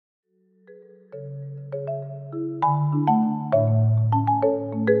I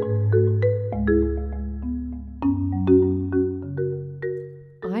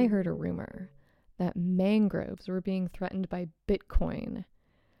heard a rumor that mangroves were being threatened by Bitcoin.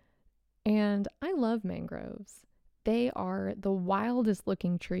 And I love mangroves. They are the wildest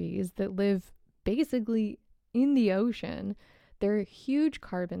looking trees that live basically in the ocean. They're huge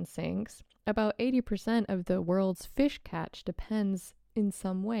carbon sinks. About 80% of the world's fish catch depends in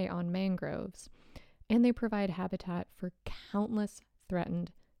some way on mangroves. And they provide habitat for countless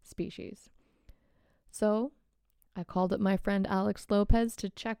threatened species. So I called up my friend Alex Lopez to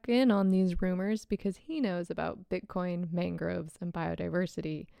check in on these rumors because he knows about Bitcoin, mangroves, and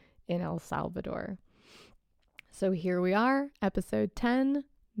biodiversity in El Salvador. So here we are, episode 10,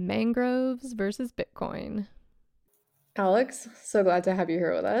 Mangroves versus Bitcoin. Alex, so glad to have you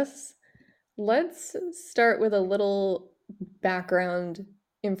here with us. Let's start with a little background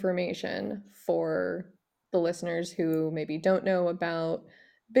information for the listeners who maybe don't know about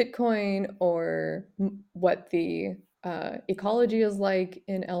Bitcoin or what the ecology is like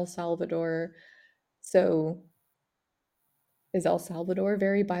in El Salvador. So, is El Salvador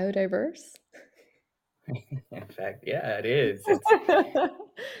very biodiverse? In fact, yeah, it is.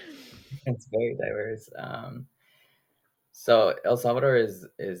 It's very diverse. So El Salvador is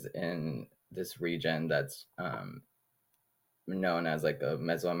in this region that's known as like a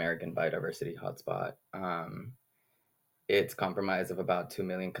Mesoamerican biodiversity hotspot. It's comprised of about 2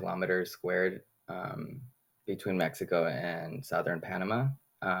 million kilometers squared between Mexico and southern Panama.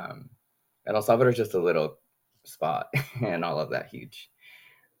 And El Salvador is just a little spot in all of that huge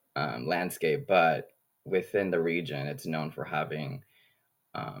landscape, but within the region, it's known for having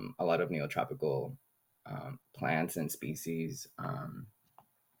a lot of neotropical plants and species.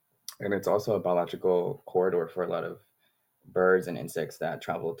 And it's also a biological corridor for a lot of birds and insects that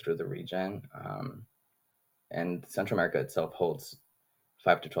travel through the region. And Central America itself holds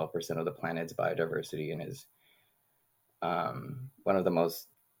 5 to 12% of the planet's biodiversity and is one of the most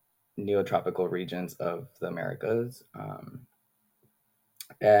neotropical regions of the Americas.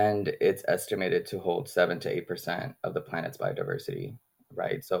 And it's estimated to hold 7 to 8% of the planet's biodiversity,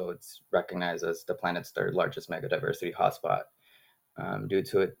 right? So it's recognized as the planet's third largest megadiversity hotspot due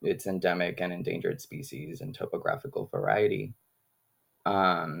to its endemic and endangered species and topographical variety.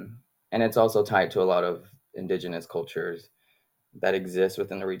 And it's also tied to a lot of indigenous cultures that exist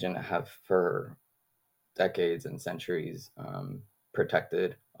within the region that have, for decades and centuries,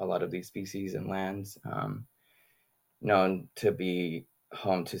 protected a lot of these species and lands, known to be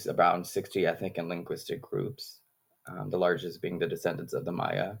home to around 60 ethnic and linguistic groups, the largest being the descendants of the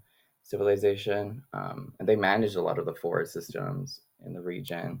Maya civilization. And they manage a lot of the forest systems in the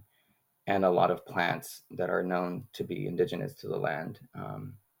region and a lot of plants that are known to be indigenous to the land.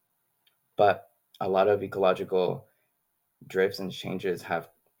 But a lot of ecological drifts and changes have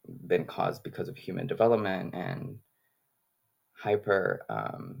been caused because of human development and hyper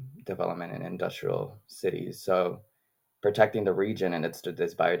development in industrial cities. So protecting the region and its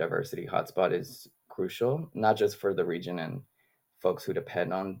this biodiversity hotspot is crucial, not just for the region and folks who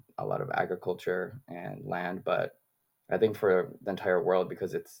depend on a lot of agriculture and land, but I think for the entire world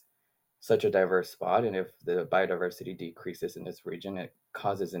because it's such a diverse spot. And if the biodiversity decreases in this region, it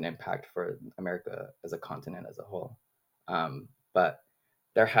causes an impact for America as a continent as a whole. But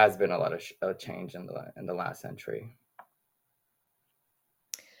there has been a lot of change in the last century.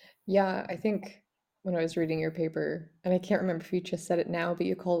 Yeah, I think when I was reading your paper, and I can't remember if you just said it now, but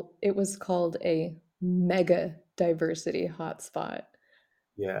it was called a mega diversity hotspot.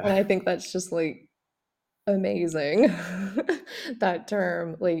 Yeah, And I think that's just like amazing. That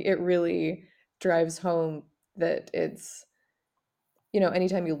term, like it really drives home that it's,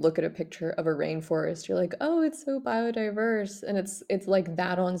 anytime you look at a picture of a rainforest, you're like, "Oh, it's so biodiverse." And it's like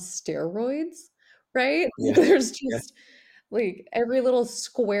that on steroids, right? Like yeah, there's yeah, just like every little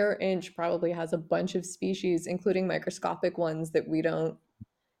square inch probably has a bunch of species, including microscopic ones that we don't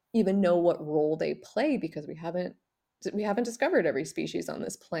even know what role they play because we haven't discovered every species on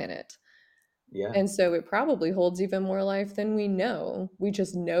this planet. yeah. And so it probably holds even more life than we know. We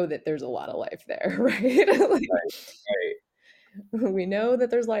just know that there's a lot of life there, right? Like, Right, right. we know that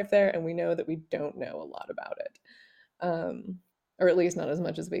there's life there, and we know that we don't know a lot about it, um, or at least not as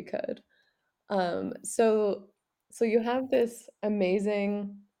much as we could. So you have this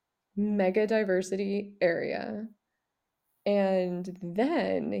amazing mega diversity area, and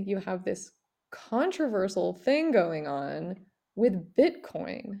then you have this controversial thing going on with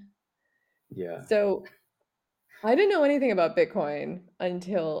Bitcoin. Yeah. So I didn't know anything about Bitcoin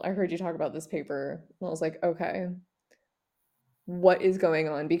until I heard you talk about this paper. And I was like, okay, what is going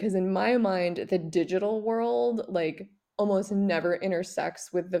on because in my mind the digital world like almost never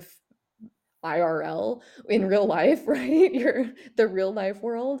intersects with the IRL in real life, right? The real life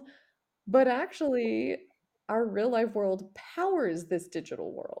world. But actually, our real life world powers this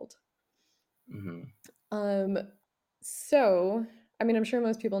digital world. Hmm. Um, so, I mean, I'm sure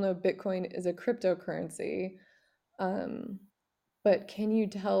most people know Bitcoin is a cryptocurrency. Um, but can you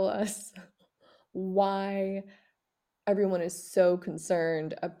tell us why everyone is so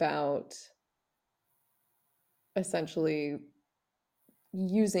concerned about essentially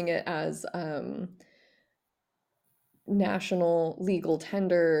using it as national legal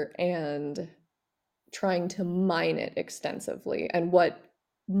tender and trying to mine it extensively and what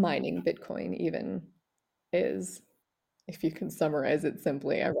mining Bitcoin even is, if you can summarize it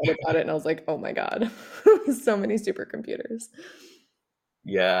simply. I read about it and I was like, oh my God, so many supercomputers.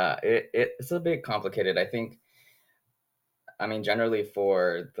 Yeah, it's a bit complicated. I mean, generally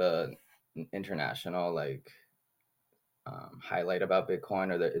for the international like highlight about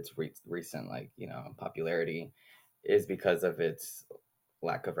Bitcoin or its recent like popularity is because of its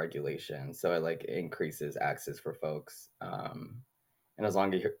lack of regulation. So it like increases access for folks, and as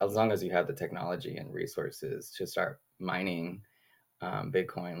long as you have the technology and resources to start mining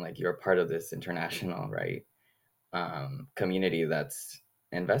Bitcoin, like you're part of this international right community that's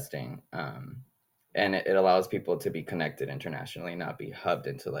investing. And it allows people to be connected internationally, not be hubbed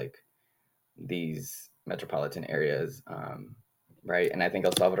into like these metropolitan areas, right? And I think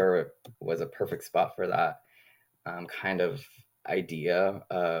El Salvador was a perfect spot for that kind of idea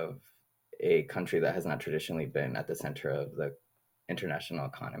of a country that has not traditionally been at the center of the international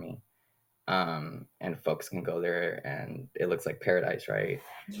economy. And folks can go there and it looks like paradise, right?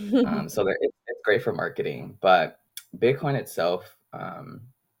 So it's great for marketing, but Bitcoin itself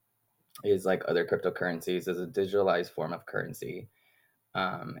is like other cryptocurrencies, is a digitalized form of currency,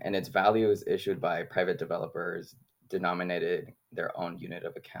 and its value is issued by private developers, denominated their own unit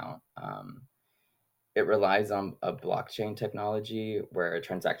of account. It relies on a blockchain technology where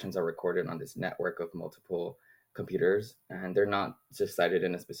transactions are recorded on this network of multiple computers, and they're not just cited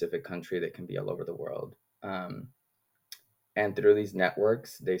in a specific country; they can be all over the world. And through these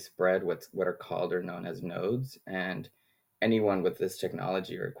networks, they spread what are called or known as nodes, and anyone with this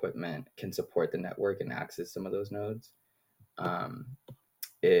technology or equipment can support the network and access some of those nodes. Um,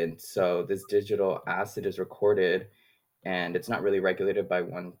 and so this digital asset is recorded and it's not really regulated by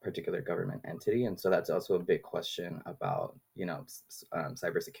one particular government entity. And so that's also a big question about,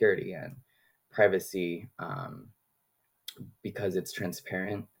 cybersecurity and privacy, because it's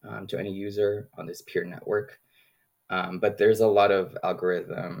transparent to any user on this peer network. But there's a lot of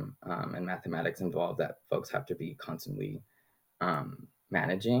algorithm and mathematics involved that folks have to be constantly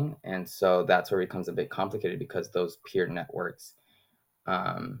managing. And so that's where it becomes a bit complicated because those peer networks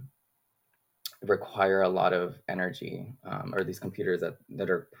um, require a lot of energy, or these computers that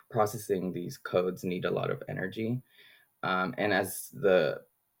are processing these codes need a lot of energy. And as the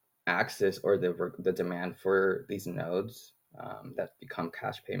access or the demand for these nodes that become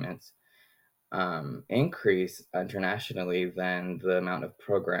cash payments increase internationally, then the amount of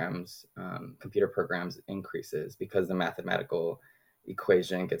programs, computer programs, increases because the mathematical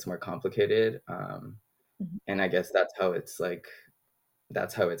equation gets more complicated. And I guess that's how it's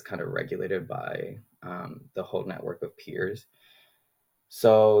kind of regulated by the whole network of peers.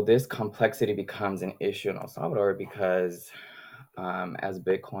 So this complexity becomes an issue in El Salvador because as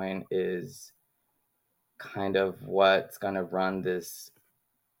Bitcoin is kind of what's going to run this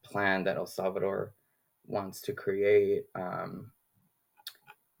plan that El Salvador wants to create,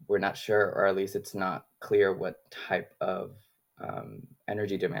 we're not sure, or at least it's not clear what type of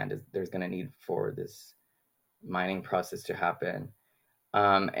energy demand there's going to need for this mining process to happen.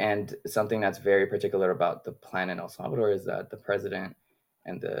 And something that's very particular about the plan in El Salvador is that the president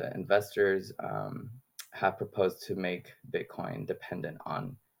and the investors have proposed to make Bitcoin dependent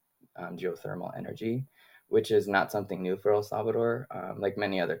on geothermal energy, which is not something new for El Salvador. Like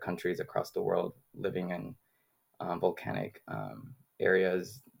many other countries across the world living in volcanic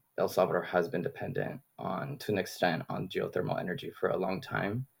areas, El Salvador has been dependent to an extent, on geothermal energy for a long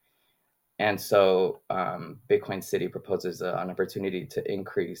time. And so Bitcoin City proposes an opportunity to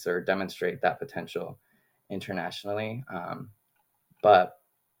increase or demonstrate that potential internationally. But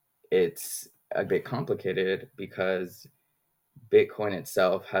it's a bit complicated because Bitcoin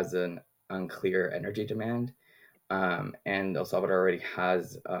itself has an unclear energy demand. And El Salvador already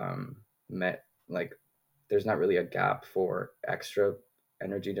has met, like, there's not really a gap for extra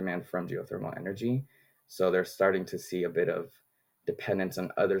energy demand from geothermal energy. So they're starting to see a bit of dependence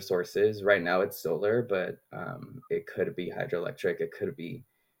on other sources. Right now it's solar, but it could be hydroelectric, it could be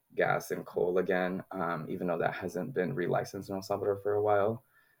gas and coal again, even though that hasn't been relicensed in El Salvador for a while.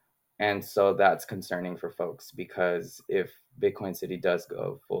 And so that's concerning for folks because if Bitcoin City does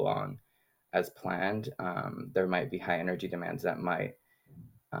go full on as planned, there might be high energy demands that might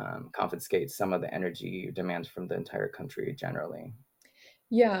confiscate some of the energy demands from the entire country generally.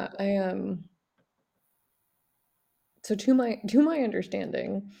 Yeah, I so to my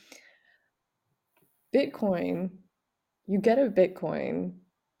understanding, Bitcoin, you get a Bitcoin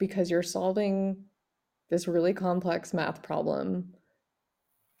because you're solving this really complex math problem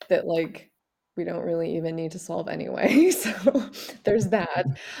that like we don't really even need to solve anyway. So there's that.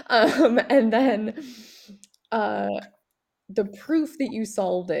 And then uh the proof that you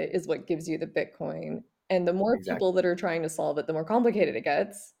solved it is what gives you the Bitcoin. And the more Exactly. people that are trying to solve it, the more complicated it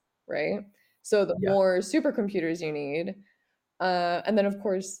gets, right? So the Yeah. more supercomputers you need, and then of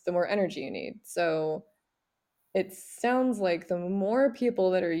course the more energy you need. So it sounds like the more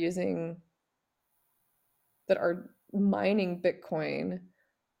people that are mining Bitcoin,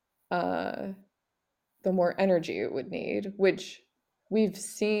 uh, the more energy it would need, which we've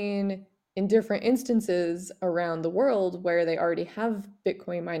seen in different instances around the world where they already have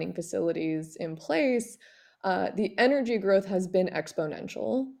Bitcoin mining facilities in place. The energy growth has been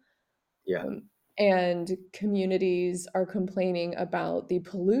exponential. Yeah. Um, and communities are complaining about the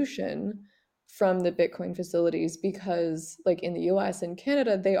pollution from the Bitcoin facilities because, like in the US and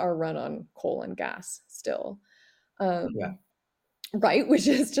Canada, they are run on coal and gas still. Yeah. Um, right? Which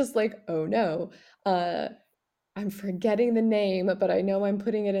is just like, oh no. Uh, I'm forgetting the name, but I know I'm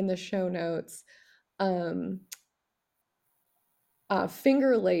putting it in the show notes. Um,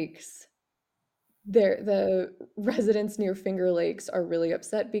 Finger Lakes. The residents near Finger Lakes are really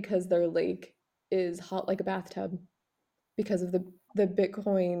upset because their lake is hot like a bathtub because of the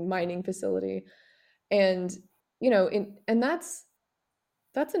Bitcoin mining facility. And and that's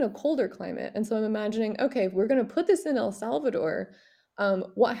in a colder climate. And so I'm imagining, okay, if we're going to put this in El Salvador,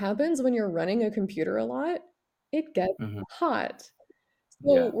 what happens when you're running a computer a lot? It gets Hmm. hot.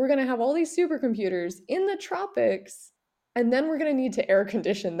 So Yeah. we're going to have all these supercomputers in the tropics, and then we're going to need to air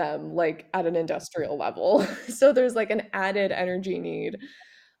condition them like at an industrial level. So there's like an added energy need.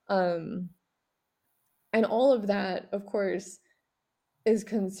 Um, and all of that, of course, is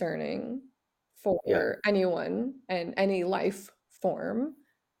concerning Yeah. for anyone and any life form,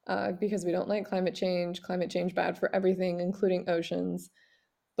 because we don't like climate change bad for everything, including oceans,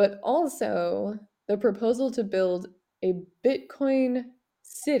 but also the proposal to build a Bitcoin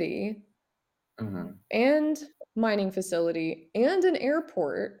city Hmm. and mining facility and an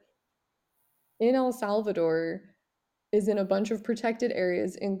airport in El Salvador is in a bunch of protected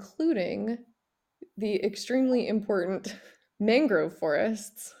areas, including the extremely important mangrove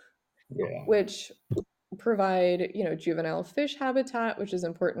forests, Yeah. which provide, juvenile fish habitat, which is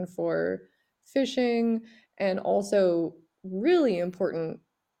important for fishing, and also really important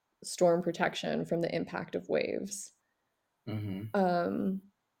storm protection from the impact of waves. Hmm. Um,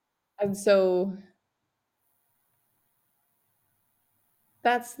 and so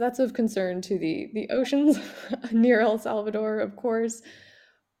that's of concern to the oceans near El Salvador, of course,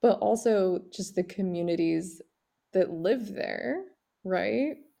 but also just the communities that live there,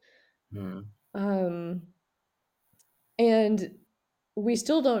 right? Hmm. Um, and we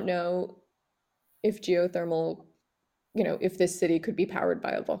still don't know if geothermal, if this city could be powered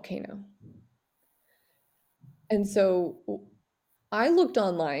by a volcano. And so I looked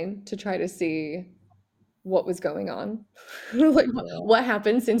online to try to see what was going on, like Yeah. what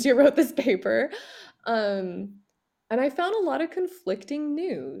happened since you wrote this paper. Um, and I found a lot of conflicting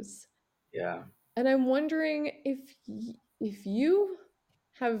news. Yeah. And I'm wondering if you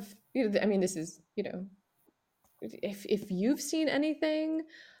have, I mean, this is, if you've seen anything.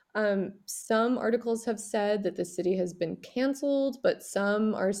 Some articles have said that the city has been canceled, but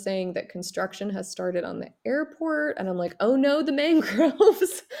some are saying that construction has started on the airport, and I'm like, oh no, the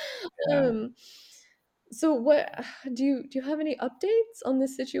mangroves. Yeah. um, so what do you have any updates on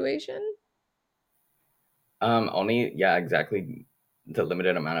this situation? Only, yeah, exactly. The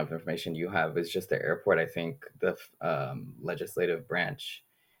limited amount of information you have is just the airport. I think the legislative branch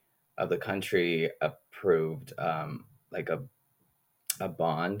of the country approved like a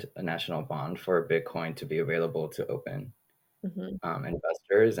bond, a national bond for Bitcoin to be available to open Mhm.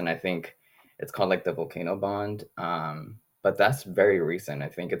 investors. And I think it's called like the volcano bond. But that's very recent. I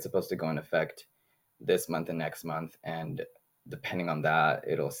think it's supposed to go in effect this month and next month. And depending on that,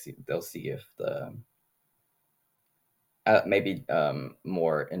 they'll see if the maybe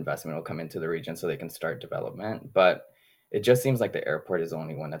more investment will come into the region so they can start development. But it just seems like the airport is the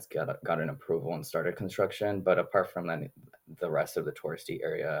only one that's got an approval and started construction. But apart from that, the rest of the touristy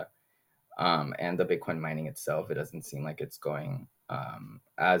area and the Bitcoin mining itself, it doesn't seem like it's going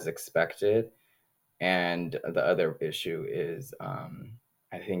as expected. And the other issue is,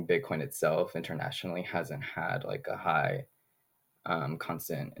 I think Bitcoin itself internationally hasn't had like a high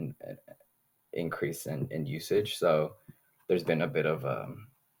constant increase in usage. So there's been a bit of a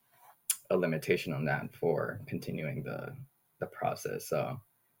limitation on that for continuing the process. So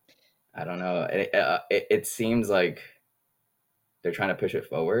I don't know. It seems like they're trying to push it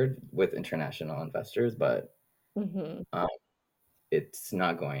forward with international investors, but Hmm. um, it's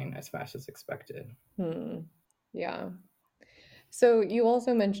not going as fast as expected. Hmm. Yeah. So you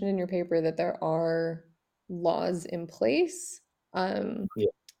also mentioned in your paper that there are laws in place um, Yeah.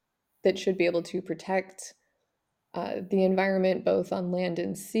 that should be able to protect the environment both on land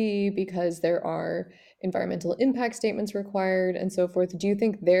and sea because there are environmental impact statements required and so forth. Do you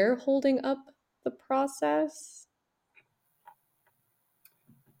think they're holding up the process?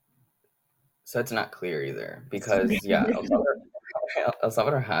 So it's not clear either because yeah, El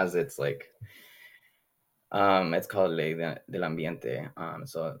Salvador has its like it's called del Ambiente.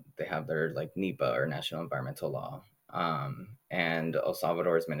 So they have their like NEPA or National Environmental Law. And El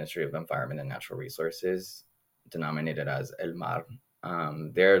Salvador's Ministry of Environment and Natural Resources, denominated as El Mar,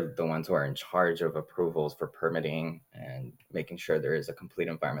 they're the ones who are in charge of approvals for permitting and making sure there is a complete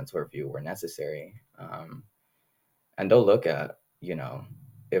environmental review where necessary. And they'll look at,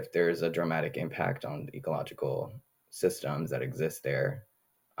 if there's a dramatic impact on the ecological systems that exist there,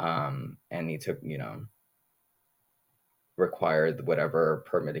 and need to, require whatever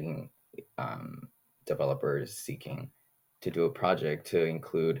permitting um, developers seeking to do a project to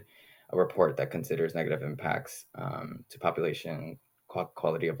include a report that considers negative impacts to population,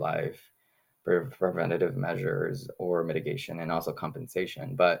 quality of life, preventative measures or mitigation, and also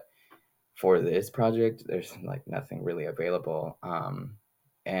compensation. But for this project, there's like nothing really available.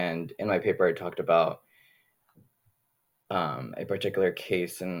 And in my paper, I talked about a particular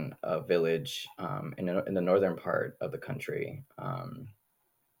case in a village in the northern part of the country.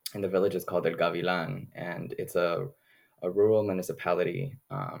 And the village is called El Gavilan, and it's a rural municipality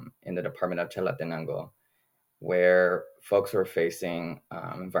in the department of Chalatenango, where folks were facing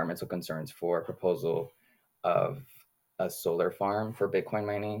environmental concerns for a proposal of a solar farm for Bitcoin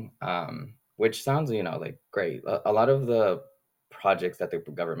mining, which sounds, like great. A lot of the projects that the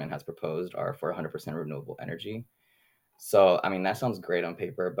government has proposed are for 100% renewable energy. So, I mean, that sounds great on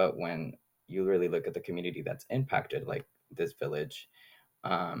paper, but when you really look at the community that's impacted, like this village,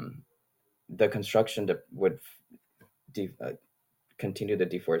 um, the construction would de- uh, continue the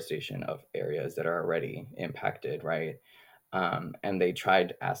deforestation of areas that are already impacted, right? And they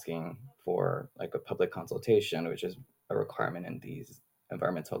tried asking for like a public consultation, which is a requirement in these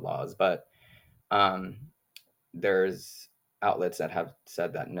environmental laws, but um, there's outlets that have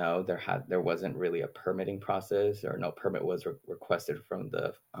said that no, there wasn't really a permitting process, or no permit was requested from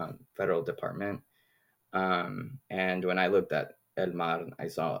the federal department. And when I looked at El Mar, I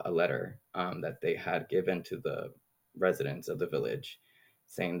saw a letter that they had given to the residents of the village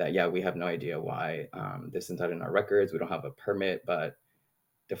saying that, yeah, we have no idea why this is not in our records. We don't have a permit, but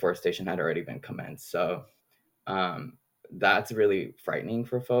deforestation had already been commenced. So um, that's really frightening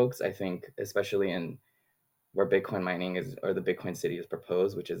for folks, I think, especially in where Bitcoin mining is, or the Bitcoin city is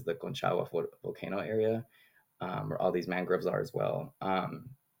proposed, which is the Conchagua volcano area, where all these mangroves are as well.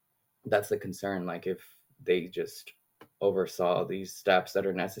 That's the concern. Like if they just oversaw these steps that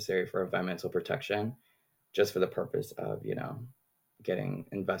are necessary for environmental protection, just for the purpose of getting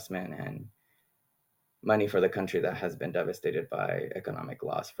investment and money for the country that has been devastated by economic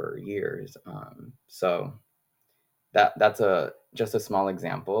loss for years. So that's a just a small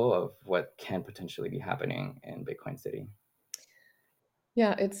example of what can potentially be happening in Bitcoin City.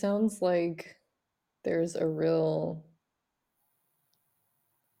 Yeah, it sounds like there's a real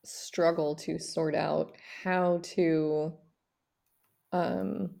struggle to sort out how to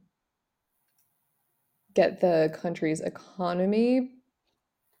um, get the country's economy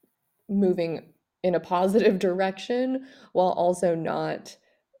moving in a positive direction while also not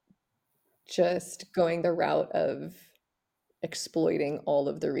just going the route of exploiting all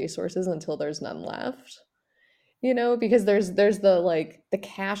of the resources until there's none left. Because there's the like the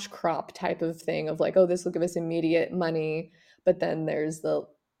cash crop type of thing of like, oh, this will give us immediate money, but then there's the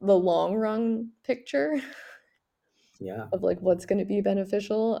long run picture Yeah, of like what's going to be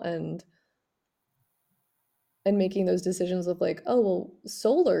beneficial and making those decisions of like, oh, well,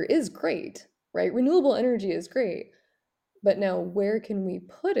 solar is great, right? Renewable energy is great, but now where can we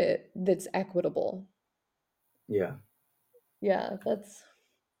put it that's equitable? yeah. Yeah, that's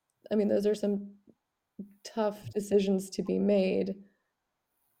I mean, those are some tough decisions to be made,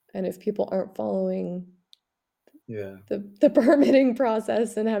 and if people aren't following Yeah. the permitting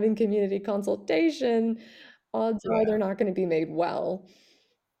process and having community consultation, odds are Yeah. they're not gonna be made well.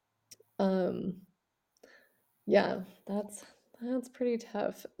 Um, yeah, that's pretty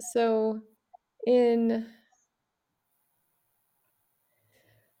tough. So in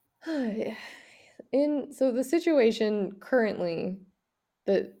in so the situation currently,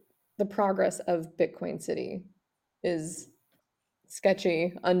 the the progress of Bitcoin City is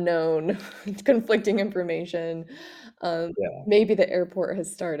sketchy, unknown, conflicting information. Yeah. Maybe the airport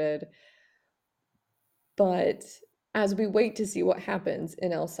has started, but as we wait to see what happens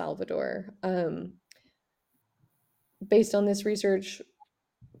in El Salvador, based on this research,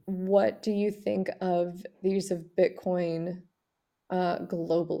 what do you think of the use of Bitcoin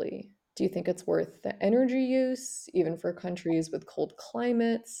globally? Do you think it's worth the energy use, even for countries with cold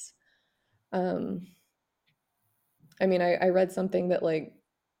climates? Um, I mean, I read something that like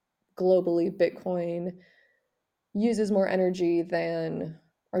globally, Bitcoin uses more energy than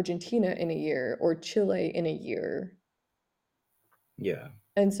Argentina in a year or Chile in a year. Yeah.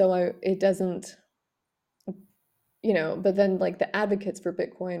 And so it doesn't, but then like the advocates for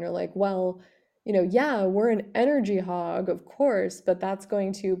Bitcoin are like, well, yeah, we're an energy hog, of course, but that's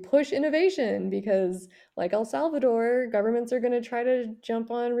going to push innovation because, like El Salvador, governments are going to try to jump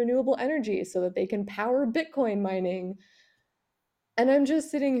on renewable energy so that they can power Bitcoin mining. And I'm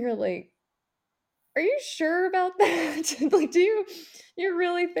just sitting here like, are you sure about that? Like, do you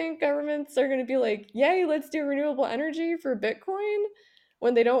really think governments are going to be like, yay, let's do renewable energy for Bitcoin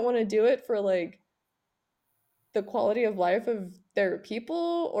when they don't want to do it for like the quality of life of their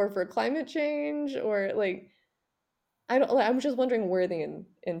people or for climate change or like I don't I'm just wondering where the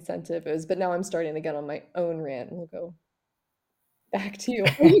incentive is, but now I'm starting to get on my own rant and we'll go back to you.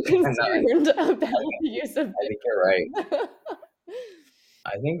 Are you And concerned about the use of I think you're right. Bitcoin?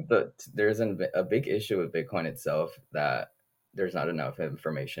 I think that there's a big issue with Bitcoin itself, that there's not enough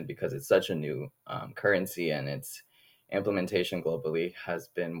information because it's such a new currency, and its implementation globally has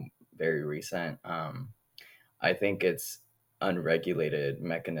been very recent. I think its unregulated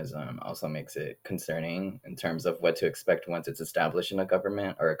mechanism also makes it concerning in terms of what to expect once it's established in a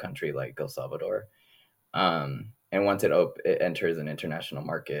government or a country like El Salvador. And once it enters an international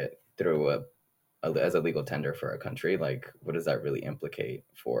market through as a legal tender for a country, like what does that really implicate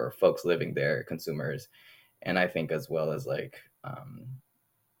for folks living there, consumers, and I think as well as like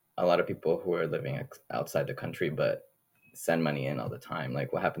a lot of people who are living outside the country but send money in all the time.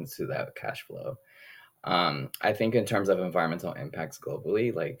 Like what happens to that cash flow? I think in terms of environmental impacts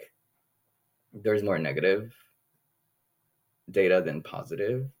globally, like there's more negative data than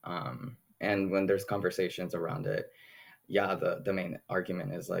positive. And when there's conversations around it, yeah, the main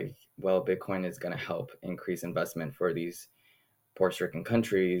argument is like, well, Bitcoin is going to help increase investment for these poor-stricken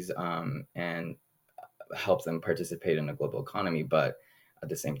countries, and helps them participate in a global economy. But at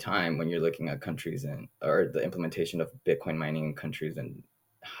the same time, when you're looking at countries or the implementation of Bitcoin mining in countries in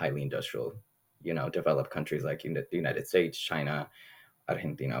highly industrial, developed countries like the United States, China,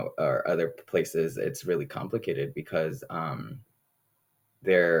 Argentina, or other places, it's really complicated because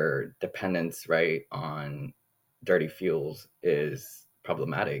their dependence, right, on dirty fuels is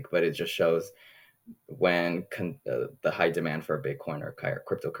problematic. But it just shows when the high demand for Bitcoin or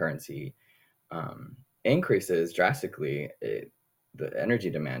cryptocurrency increases drastically, the energy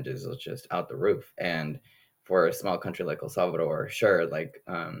demand is just out the roof. And for a small country like El Salvador, sure, like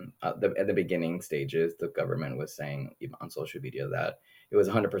at the beginning stages, the government was saying even on social media that it was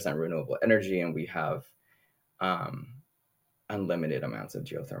 100% renewable energy, and we have um, unlimited amounts of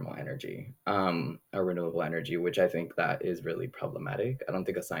geothermal energy, or renewable energy, which I think that is really problematic. I don't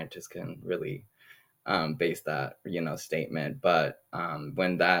think a scientist can really base that statement. But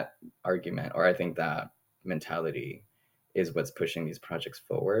when that argument, or I think that mentality, is what's pushing these projects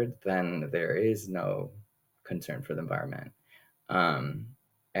forward, then there is no concern for the environment. um,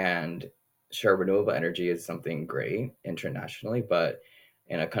 and sure, renewable energy is something great internationally, but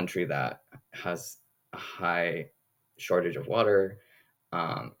in a country that has a high shortage of water,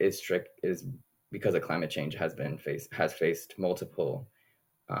 is because of climate change, has faced multiple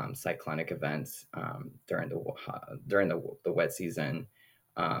cyclonic events during the wet season.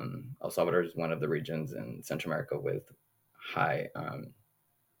 El Salvador is one of the regions in Central America with high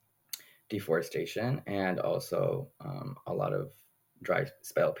deforestation, and also a lot of dry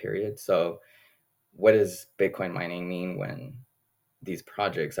spell periods. So, what does Bitcoin mining mean when these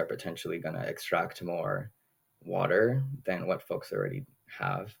projects are potentially going to extract more water than what folks already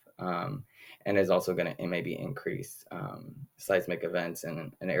have, and is also going to maybe increase seismic events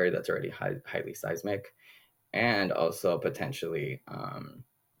in an area that's already highly seismic, and also potentially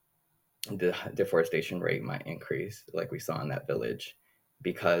the deforestation rate might increase, like we saw in that village,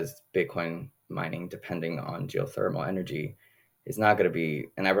 because Bitcoin mining, depending on geothermal energy, is not going to be.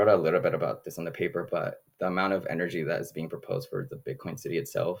 And I wrote a little bit about this on the paper, but the amount of energy that is being proposed for the Bitcoin city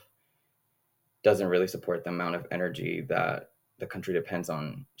itself doesn't really support the amount of energy that the country depends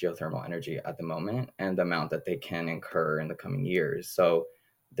on geothermal energy at the moment and the amount that they can incur in the coming years. So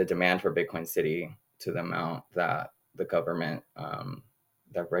the demand for Bitcoin City to the amount that the government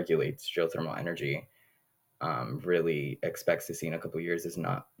that regulates geothermal energy really expects to see in a couple of years is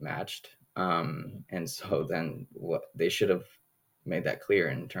not matched. And so then what they should have made that clear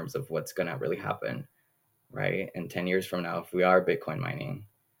in terms of what's going to really happen, right? And 10 years from now, if we are Bitcoin mining,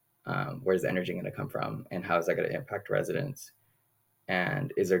 where's the energy going to come from, and how is that going to impact residents,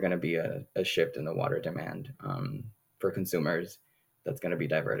 and is there going to be a shift in the water demand for consumers that's going to be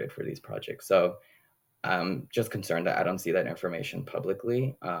diverted for these projects? So I'm just concerned that I don't see that information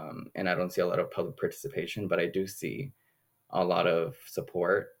publicly, and I don't see a lot of public participation, but I do see a lot of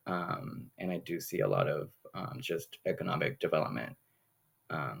support, and I do see a lot of just economic development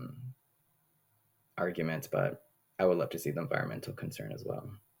um, arguments, but I would love to see the environmental concern as well.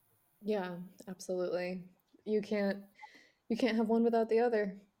 Yeah, absolutely. You can't you can't have one without the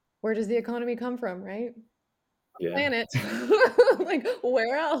other. Where does the economy come from, right? Yeah. Planet. Like,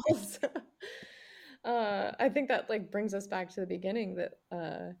 where else? I think that, like, brings us back to the beginning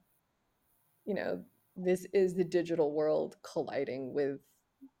that, you know, this is the digital world colliding with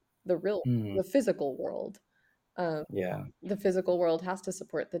Mm, the physical world. Um, yeah. the physical world has to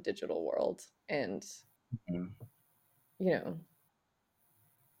support the digital world, and, Mm, you know,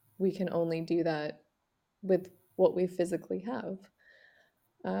 we can only do that with what we physically have.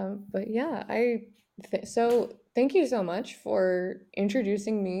 But yeah, so thank you so much for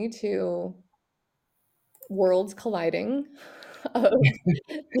introducing me to worlds colliding of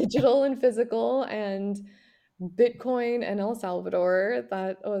digital and physical and Bitcoin and El Salvador.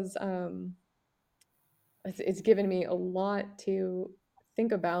 That was it's given me a lot to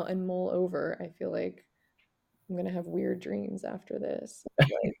think about and mull over. I feel like I'm gonna have weird dreams after this. Like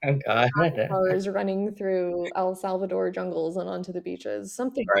oh God. cars running through El Salvador jungles and onto the beaches.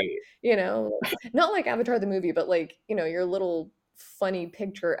 Something, Right. not like Avatar the movie, but like, your little funny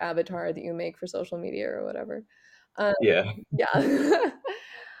picture avatar that you make for social media or whatever. Um, Yeah. yeah.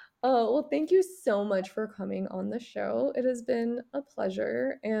 Well, thank you so much for coming on the show. It has been a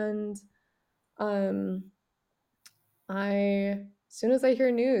pleasure. And um, as soon as I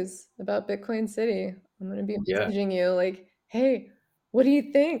hear news about Bitcoin City, I'm gonna be Yeah. messaging you like, hey, what do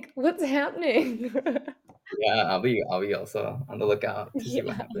you think? What's happening? Yeah. I'll be also on the lookout to see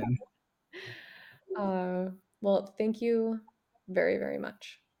what Yeah. happens. Uh, well, thank you very, very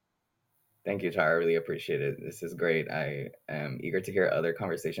much. Thank you, Tara. I really appreciate it. This is great. I am eager to hear other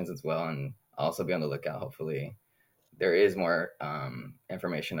conversations as well, and I'll also be on the lookout. Hopefully, there is more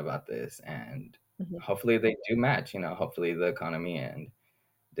information about this, and Mhm. hopefully they do match. Hopefully the economy and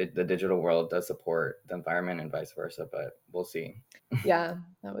the digital world does support the environment and vice versa. But we'll see. Yeah,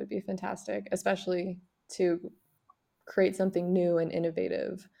 that would be fantastic, especially to create something new and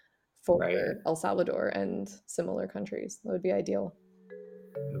innovative for Right? El Salvador and similar countries. That would be ideal.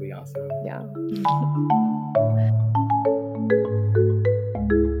 It'll be awesome. Yeah.